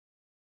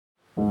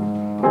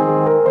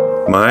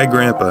My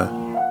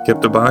grandpa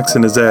kept a box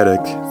in his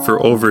attic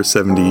for over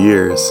 70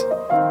 years.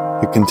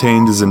 It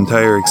contained his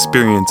entire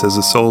experience as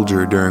a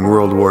soldier during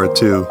World War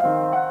II.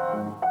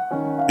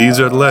 These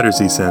are the letters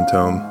he sent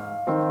home.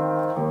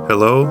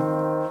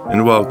 Hello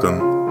and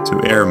welcome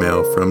to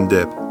Airmail from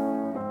DIP.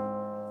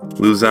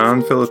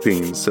 Luzon,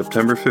 Philippines,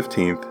 September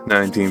 15th,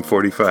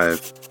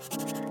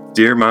 1945.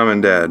 Dear Mom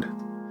and Dad,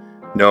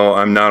 no,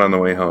 I'm not on the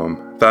way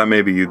home. Thought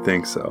maybe you'd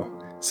think so,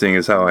 seeing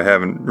as how I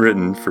haven't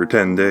written for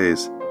 10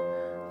 days.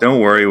 Don't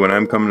worry, when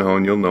I'm coming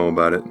home you'll know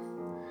about it.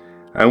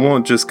 I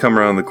won't just come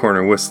around the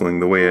corner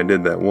whistling the way I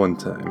did that one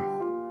time.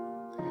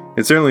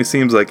 It certainly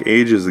seems like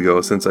ages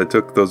ago since I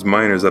took those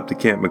miners up to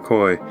Camp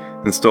McCoy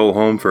and stole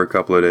home for a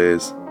couple of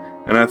days,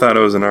 and I thought I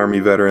was an Army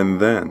veteran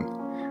then.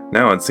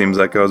 Now it seems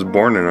like I was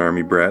born an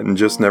Army brat and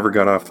just never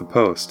got off the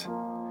post.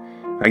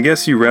 I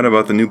guess you read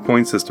about the new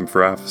point system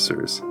for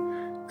officers.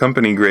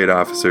 Company grade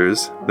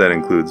officers, that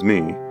includes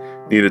me,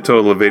 need a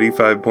total of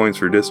 85 points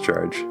for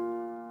discharge.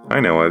 I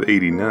now have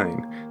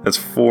 89. That's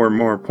 4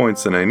 more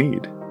points than I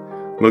need.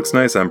 Looks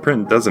nice on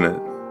print, doesn't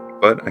it?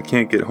 But I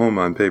can't get home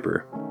on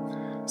paper.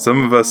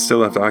 Some of us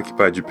still have to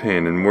occupy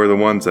Japan, and we're the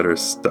ones that are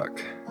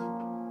stuck.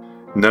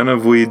 None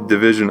of we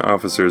division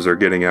officers are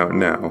getting out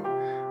now,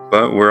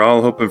 but we're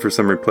all hoping for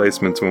some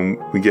replacements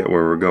when we get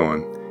where we're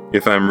going.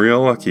 If I'm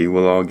real lucky,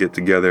 we'll all get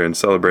together and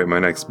celebrate my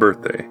next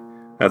birthday.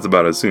 That's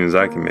about as soon as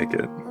I can make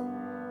it.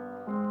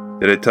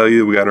 Did I tell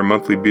you we got our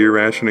monthly beer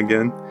ration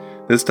again?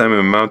 This time it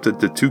amounted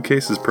to 2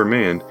 cases per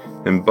man,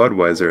 and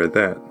Budweiser at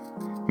that.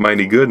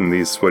 Mighty good in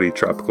these sweaty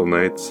tropical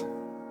nights.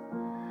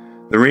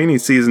 The rainy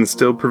season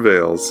still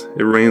prevails.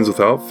 It rains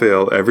without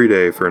fail every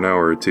day for an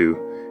hour or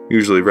two,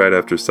 usually right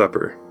after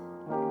supper.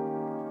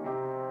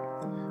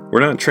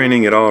 We're not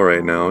training at all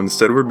right now.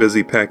 Instead, we're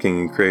busy packing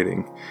and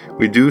crating.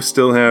 We do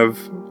still have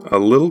a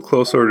little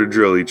close order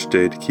drill each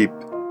day to keep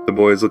the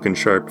boys looking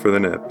sharp for the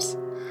nips.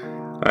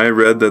 I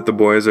read that the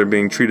boys are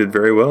being treated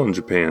very well in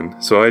Japan,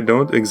 so I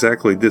don't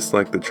exactly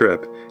dislike the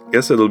trip.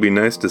 Guess it'll be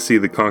nice to see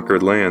the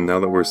conquered land now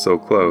that we're so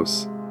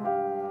close.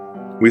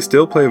 We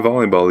still play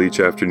volleyball each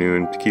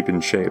afternoon to keep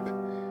in shape.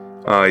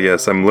 Ah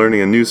yes, I'm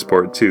learning a new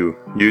sport too.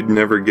 You'd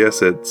never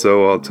guess it,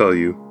 so I'll tell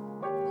you.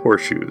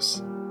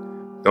 Horseshoes.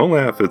 Don't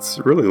laugh, it's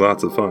really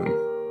lots of fun.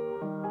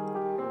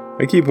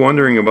 I keep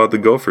wondering about the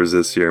Gophers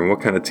this year and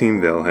what kind of team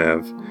they'll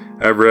have.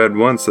 I've read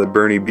once that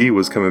Bernie B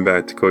was coming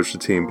back to coach the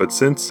team, but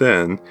since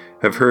then,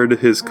 have heard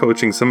his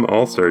coaching some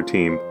all-star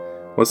team.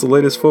 What's the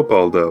latest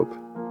football dope?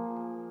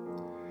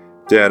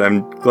 Dad,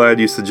 I'm glad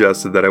you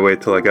suggested that I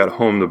wait till I got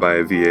home to buy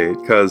a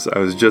V8, cause I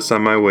was just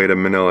on my way to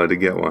Manila to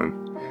get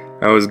one.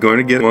 I was going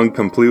to get one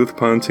complete with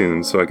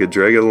pontoons so I could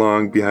drag it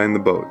along behind the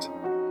boat.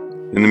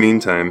 In the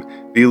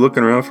meantime, be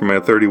looking around for my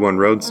 31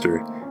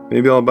 Roadster.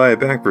 Maybe I'll buy it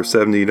back for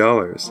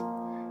 $70.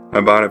 I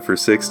bought it for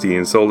 $60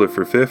 and sold it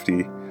for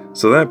 $50,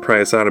 so that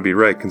price ought to be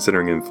right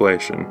considering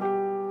inflation.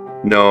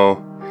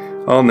 No,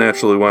 I'll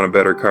naturally want a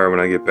better car when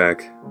I get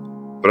back.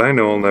 But I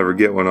know I'll never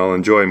get one I'll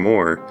enjoy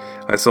more.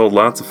 I sold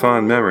lots of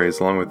fond memories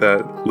along with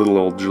that little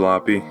old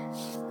jalopy.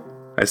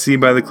 I see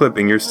by the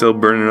clipping you're still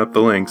burning up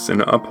the links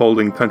and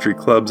upholding country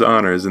club's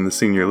honors in the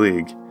senior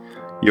league.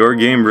 Your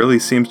game really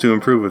seems to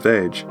improve with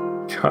age.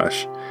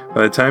 Gosh,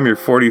 by the time you're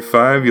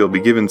 45, you'll be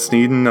giving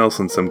Snead and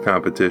Nelson some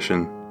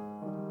competition.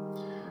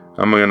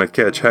 I'm gonna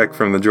catch heck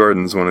from the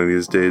Jordans one of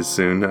these days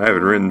soon. I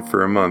haven't written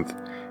for a month.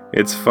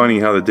 It's funny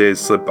how the days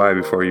slip by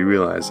before you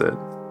realize it.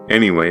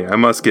 Anyway, I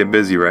must get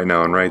busy right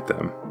now and write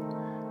them.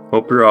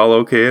 Hope you're all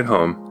okay at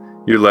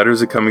home. Your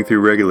letters are coming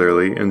through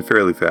regularly and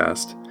fairly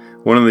fast.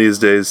 One of these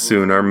days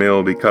soon our mail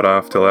will be cut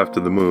off till after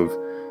the move.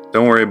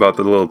 Don't worry about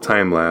the little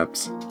time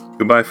lapse.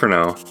 Goodbye for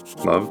now.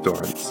 Love,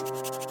 Dorrance.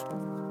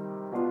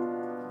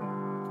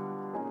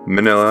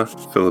 Manila,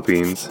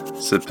 Philippines,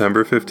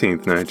 September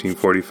 15th,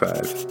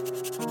 1945.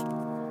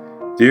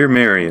 Dear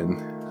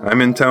Marion,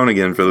 I'm in town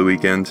again for the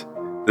weekend,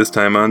 this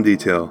time on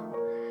detail.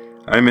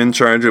 I'm in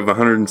charge of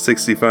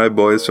 165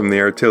 boys from the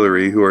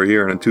artillery who are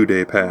here on a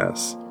 2-day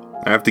pass.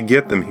 I have to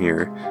get them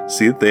here,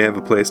 see that they have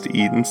a place to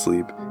eat and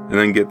sleep, and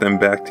then get them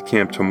back to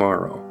camp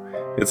tomorrow.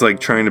 It's like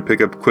trying to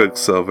pick up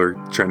Quicksilver,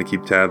 trying to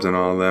keep tabs on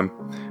all of them.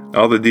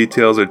 All the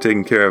details are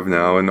taken care of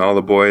now, and all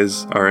the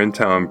boys are in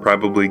town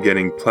probably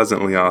getting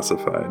pleasantly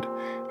ossified.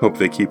 Hope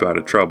they keep out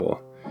of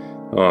trouble.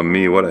 Oh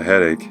me, what a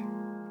headache.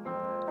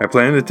 I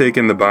plan to take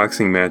in the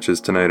boxing matches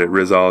tonight at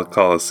Rizal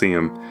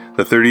Coliseum.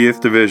 The 30th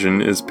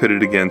Division is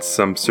pitted against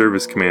some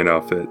service command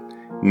outfit.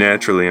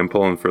 Naturally, I'm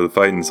pulling for the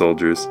fighting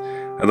soldiers.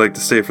 I'd like to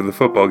stay for the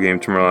football game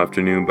tomorrow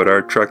afternoon, but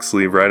our trucks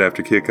leave right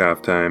after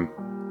kickoff time.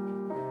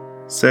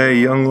 Say,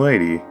 young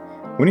lady,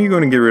 when are you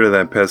going to get rid of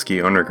that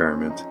pesky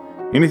undergarment?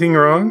 Anything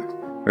wrong?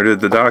 Or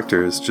did the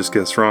doctors just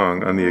guess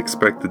wrong on the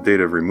expected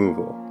date of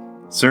removal?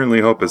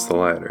 Certainly hope it's the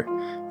latter.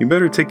 You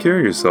better take care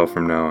of yourself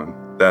from now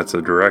on. That's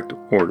a direct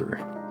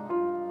order.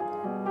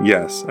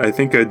 Yes, I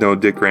think I'd know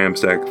Dick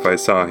Ramstack if I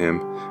saw him,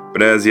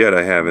 but as yet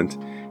I haven't.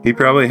 He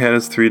probably had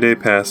his 3-day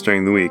pass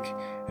during the week,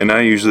 and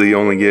I usually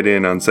only get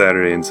in on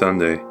Saturday and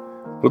Sunday.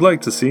 Would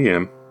like to see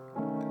him.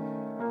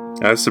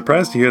 I was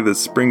surprised to hear that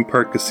Spring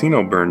Park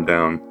Casino burned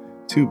down.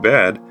 Too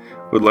bad.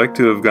 Would like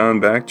to have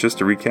gone back just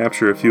to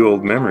recapture a few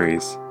old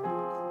memories.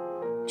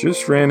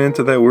 Just ran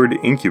into that word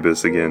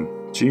incubus again.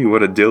 Gee,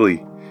 what a dilly.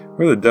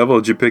 Where the devil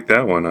did you pick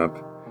that one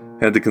up?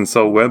 Had to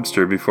consult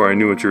Webster before I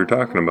knew what you were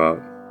talking about.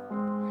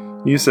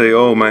 You say,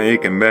 oh, my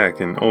aching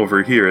back, and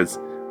over here it's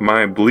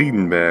my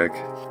bleeding back.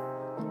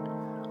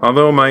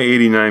 Although my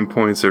 89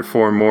 points are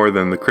 4 more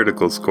than the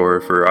critical score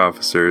for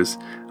officers,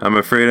 I'm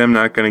afraid I'm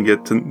not going to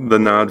get the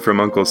nod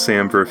from Uncle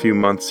Sam for a few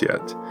months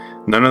yet.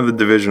 None of the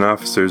division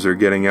officers are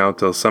getting out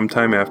till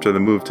sometime after the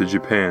move to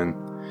Japan.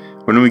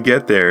 When we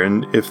get there,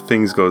 and if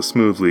things go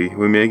smoothly,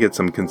 we may get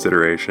some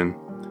consideration.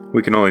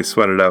 We can only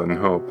sweat it out and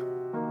hope.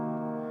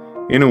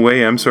 In a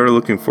way, I'm sort of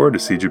looking forward to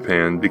see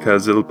Japan,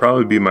 because it'll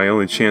probably be my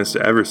only chance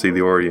to ever see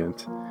the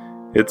Orient.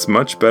 It's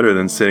much better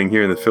than sitting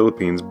here in the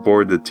Philippines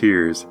bored to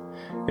tears.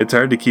 It's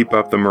hard to keep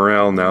up the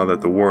morale now that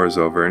the war is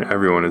over and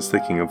everyone is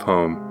thinking of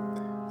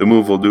home. The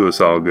move will do us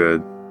all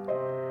good.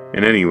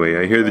 And anyway,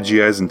 I hear the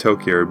GIs in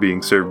Tokyo are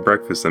being served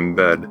breakfast in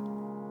bed.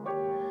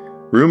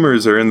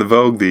 Rumors are in the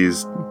vogue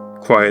these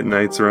quiet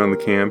nights around the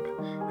camp.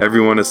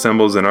 Everyone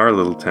assembles in our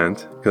little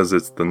tent, because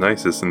it's the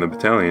nicest in the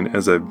battalion,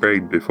 as I've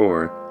bragged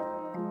before,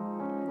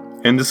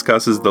 and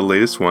discusses the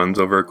latest ones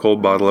over a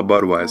cold bottle of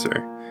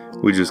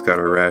Budweiser. We just got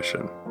our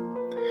ration.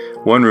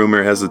 One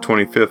rumor has the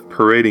 25th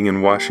parading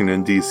in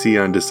Washington, D.C.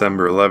 on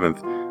December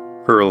 11th,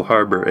 Pearl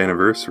Harbor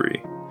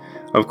anniversary.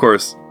 Of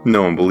course,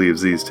 no one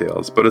believes these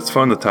tales, but it's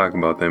fun to talk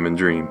about them and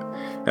dream.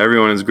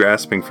 Everyone is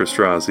grasping for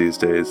straws these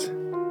days.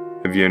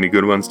 Have you any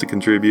good ones to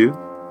contribute?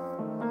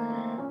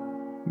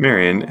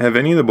 Marion, have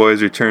any of the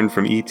boys returned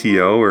from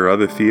ETO or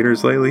other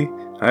theaters lately?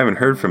 I haven't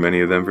heard from any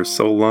of them for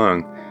so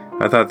long.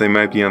 I thought they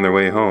might be on their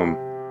way home.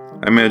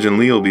 I imagine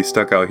Lee will be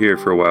stuck out here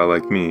for a while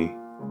like me.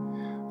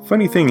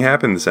 Funny thing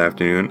happened this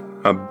afternoon.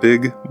 A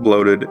big,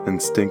 bloated,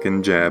 and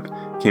stinking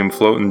Jap came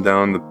floating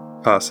down the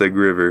Pasig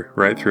River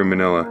right through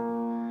Manila.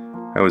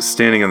 I was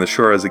standing on the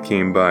shore as it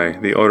came by.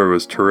 The odor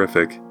was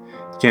terrific.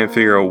 You can't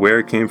figure out where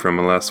it came from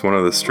unless one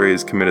of the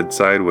strays committed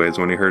sideways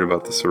when he heard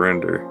about the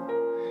surrender.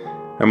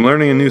 I'm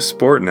learning a new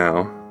sport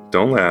now.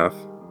 Don't laugh.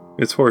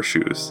 It's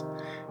horseshoes.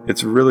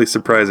 It's really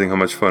surprising how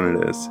much fun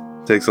it is.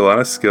 It takes a lot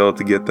of skill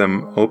to get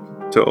them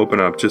to open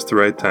up just the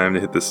right time to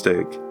hit the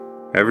stake.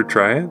 Ever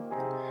try it?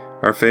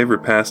 Our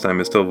favorite pastime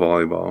is still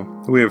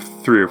volleyball. We have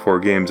 3 or 4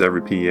 games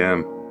every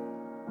PM.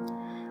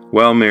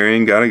 Well,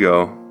 Marion, gotta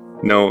go.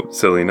 No,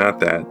 silly, not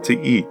that.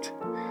 To eat.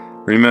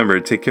 Remember,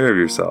 take care of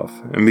yourself,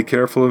 and be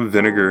careful of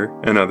vinegar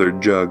and other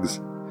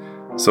jugs.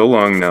 So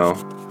long now.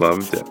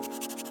 Love, Dip.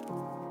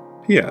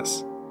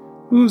 P.S.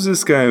 Who's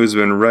this guy who's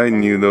been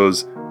writing you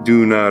those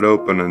do not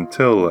open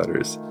until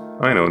letters?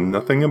 I know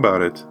nothing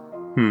about it.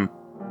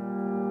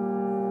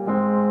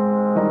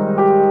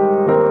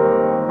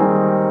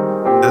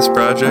 This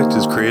project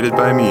is created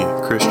by me,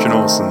 Christian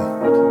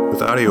Olsen,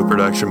 with audio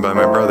production by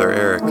my brother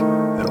Eric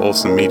at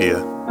Olsen Media.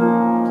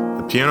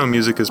 The piano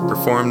music is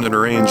performed and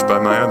arranged by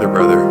my other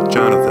brother,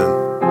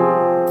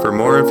 Jonathan. For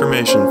more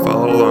information,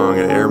 follow along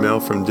at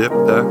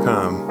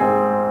airmailfromdip.com.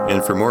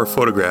 And for more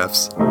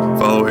photographs,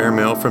 follow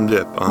Airmail from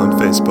Dip on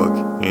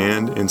Facebook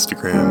and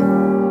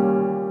Instagram.